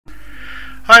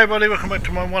Hi everybody, welcome back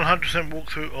to my 100%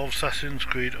 walkthrough of Assassin's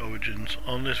Creed Origins.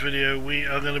 On this video we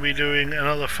are going to be doing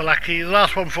another Phylakes, the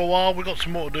last one for a while. We've got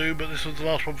some more to do, but this is the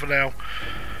last one for now.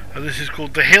 And this is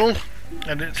called The Hill,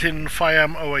 and it's in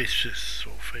Fayum Oasis,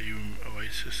 or Fayum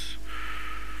Oasis.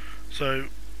 So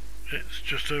it's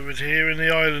just over here in the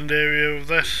island area of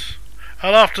this.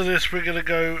 And after this we're going to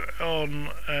go on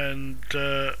and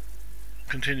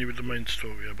continue with the main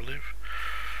story, I believe.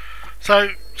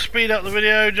 So, speed up the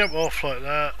video, jump off like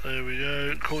that, there we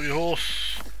go, call your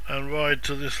horse and ride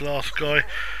to this last guy.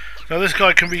 Now this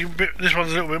guy can be this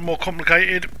one's a little bit more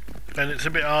complicated and it's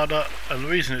a bit harder, and the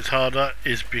reason it's harder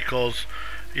is because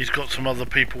he's got some other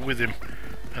people with him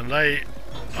and they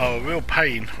are a real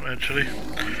pain actually.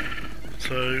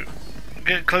 So,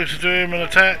 get closer to him and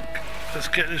attack. Let's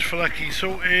get this Phylakes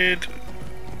sorted.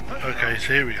 Okay,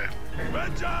 so here we go.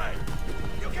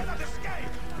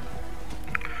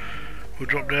 We'll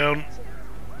drop down.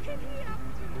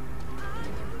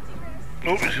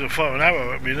 Oh, he's going to fire an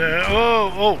arrow at me there.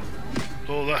 Oh,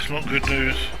 that's not good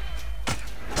news.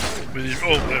 With his,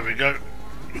 oh, there we go.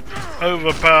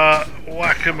 Overpower,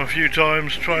 whack him a few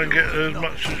times, try and get as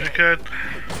much as you can.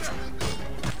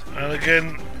 And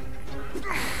again.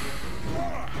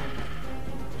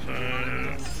 So,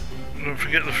 don't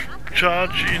forget the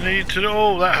charge you need to do.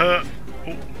 Oh, that hurt.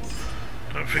 Oh,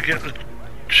 don't forget the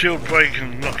shield break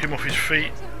and knock him off his feet,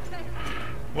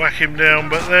 whack him down,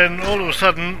 but then all of a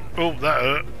sudden, oh that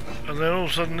hurt, and then all of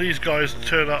a sudden these guys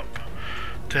turn up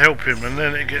to help him and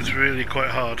then it gets really quite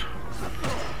hard.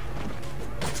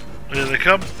 Here they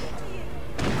come.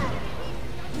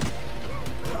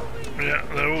 Yeah,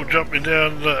 they're all jumping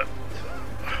down there.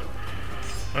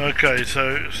 Okay,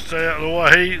 so stay out of the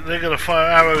way, they're going to fire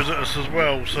arrows at us as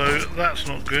well, so that's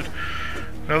not good.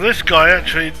 Now this guy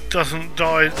actually doesn't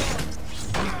die.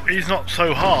 He's not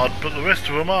so hard, but the rest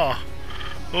of them are.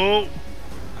 Oh!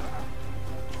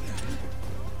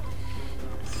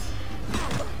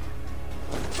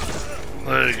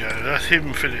 There you go, that's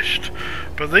him finished.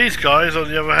 But these guys, on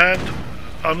the other hand,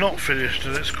 are not finished,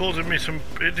 and it's causing me some.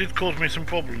 It did cause me some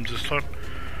problems this time.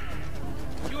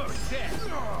 You're dead.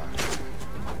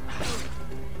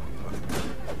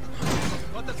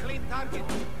 Got a clean target.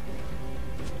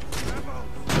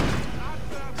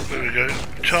 There we go.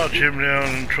 Charge him down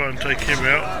and try and take him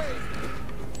out.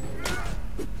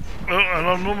 Oh, and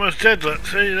I'm almost dead. Let's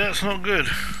see, that's not good.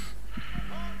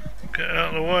 Get out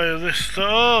of the way of this.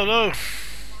 Oh no!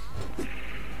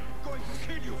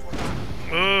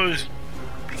 Oh,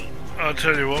 I'll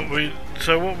tell you what.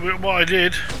 What I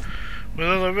did, when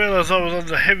I realised I was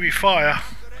under heavy fire,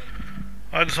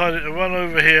 I decided to run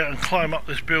over here and climb up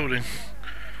this building,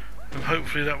 and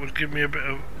hopefully that would give me a bit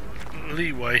of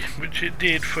leeway, which it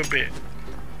did for a bit.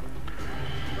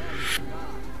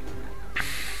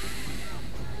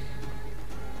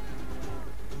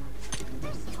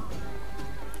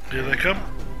 Here they come.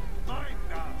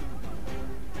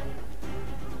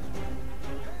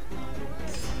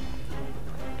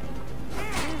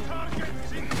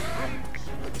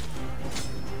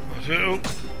 That's it. Oh.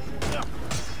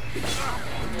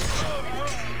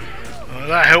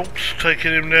 That helps,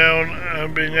 taking him down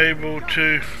and being able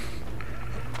to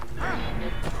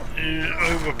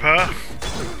overpower.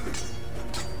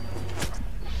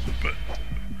 But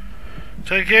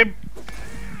take him.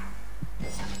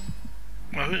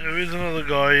 I think there is another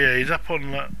guy. Yeah, he's up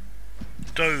on that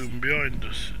dome behind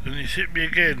us, and he's hit me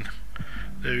again.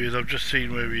 There he is. I've just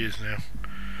seen where he is now.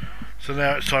 So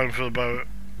now it's time for the bow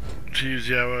to use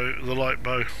the arrow, the light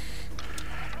bow,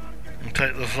 and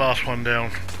take this last one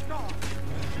down.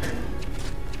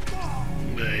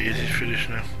 There he is. He's finished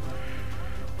now.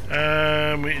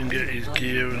 And we can get his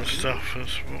gear and stuff,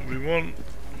 that's what we want.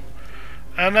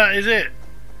 And that is it.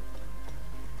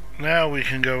 Now we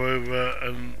can go over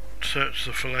and search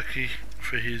the Phylakes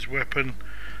for his weapon.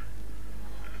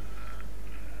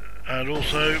 And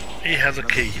also, he has a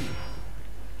key.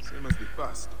 So it must be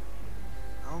fast.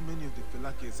 How many of the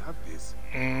Phylakes have this?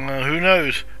 Who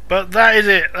knows? But that is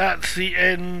it. That's the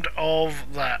end of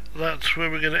that. That's where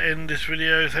we're going to end this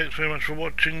video. Thanks very much for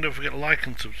watching. Don't forget to like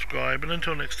and subscribe. And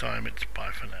until next time, it's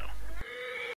bye for now.